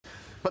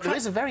But there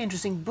is a very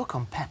interesting book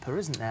on pepper,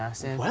 isn't there?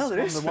 So well, there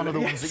is. One of the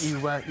ones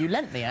that you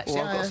lent me, actually.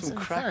 Well, I've got some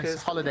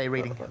crackers. Holiday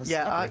reading.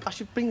 Yeah, I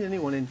should bring the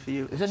new one in for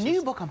you. There's a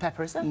new book on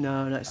pepper, is there?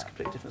 No, it's a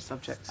completely different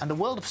subject. And the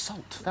world of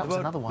salt. That was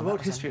another one. The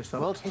world history of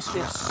salt. World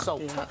history of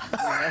salt.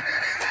 Yeah.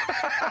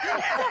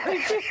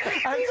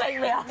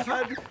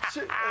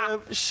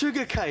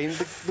 Sugar cane,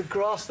 the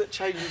grass that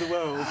changed the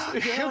world.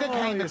 Sugar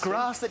cane, the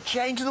grass that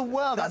changed the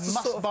world. I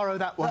must borrow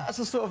that one. That's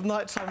the sort of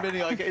nighttime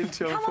reading I get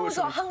into, Come on, we've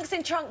got Hunks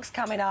in Trunks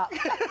coming up.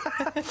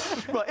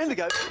 Right, in we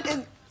go.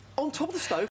 On top of the stove.